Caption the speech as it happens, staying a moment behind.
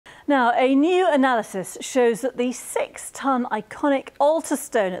Now, a new analysis shows that the 6-tonne iconic altar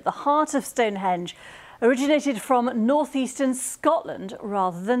stone at the heart of Stonehenge originated from northeastern Scotland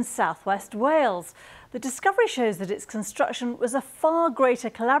rather than southwest Wales. The discovery shows that its construction was a far greater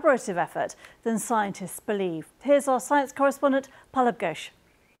collaborative effort than scientists believe. Here's our science correspondent, Palab Ghosh.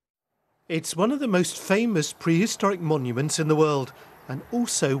 It's one of the most famous prehistoric monuments in the world and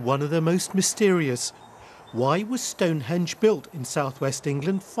also one of the most mysterious. Why was Stonehenge built in southwest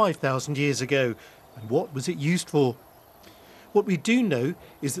England 5,000 years ago, and what was it used for? What we do know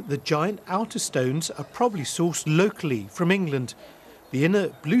is that the giant outer stones are probably sourced locally from England. The inner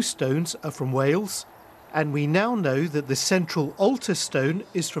blue stones are from Wales, and we now know that the central altar stone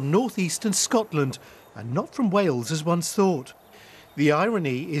is from northeastern Scotland and not from Wales as once thought. The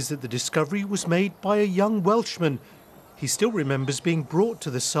irony is that the discovery was made by a young Welshman. He still remembers being brought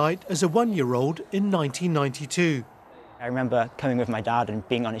to the site as a one-year-old in 1992. I remember coming with my dad and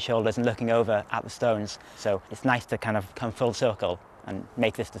being on his shoulders and looking over at the stones. So it's nice to kind of come full circle and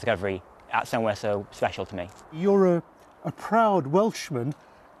make this discovery at somewhere so special to me. You're a proud Welshman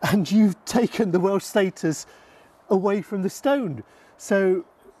and you've taken the Welsh status away from the stone. So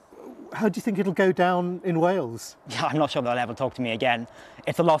how do you think it'll go down in Wales? Yeah, I'm not sure they'll ever talk to me again.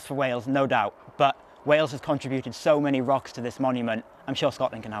 It's a loss for Wales, no doubt, but Wales has contributed so many rocks to this monument, I'm sure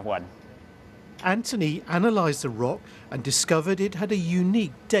Scotland can have one. Anthony analysed the rock and discovered it had a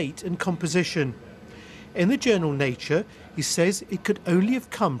unique date and composition. In the journal Nature, he says it could only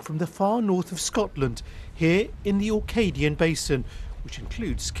have come from the far north of Scotland, here in the Orcadian Basin, which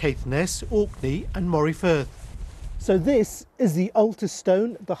includes Caithness, Orkney and Moray Firth. So this is the altar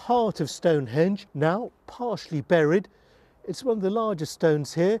stone at the heart of Stonehenge, now partially buried. It's one of the largest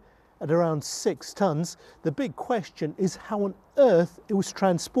stones here, at around 6 tonnes. The big question is how on earth it was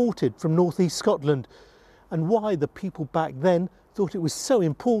transported from northeast Scotland and why the people back then thought it was so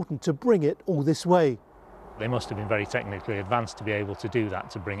important to bring it all this way. They must have been very technically advanced to be able to do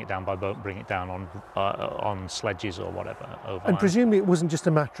that, to bring it down by boat, bring it down on sledges or whatever. And presumably it wasn't just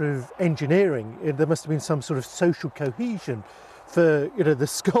a matter of engineering. There must have been some sort of social cohesion for the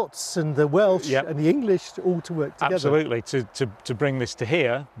Scots and the Welsh and the English all to work together. Absolutely, to bring this to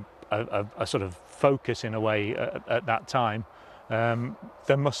here, a sort of focus in a way at that time,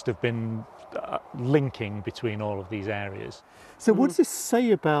 there must have been linking between all of these areas. So what does this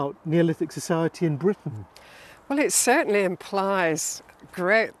say about Neolithic society in Britain? Well, it certainly implies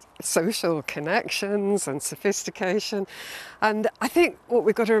great social connections and sophistication. And I think what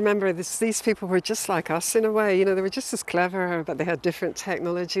we've got to remember is these people were just like us in a way. They were just as clever, but they had different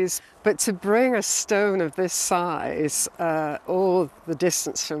technologies. But to bring a stone of this size all the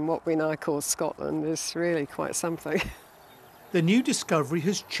distance from what we now call Scotland is really quite something. The new discovery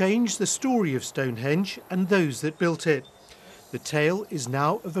has changed the story of Stonehenge and those that built it. The tale is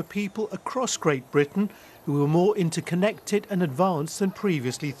now of a people across Great Britain who were more interconnected and advanced than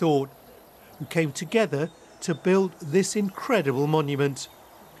previously thought, who came together to build this incredible monument.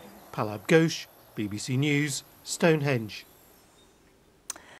 Palab Ghosh, BBC News, Stonehenge.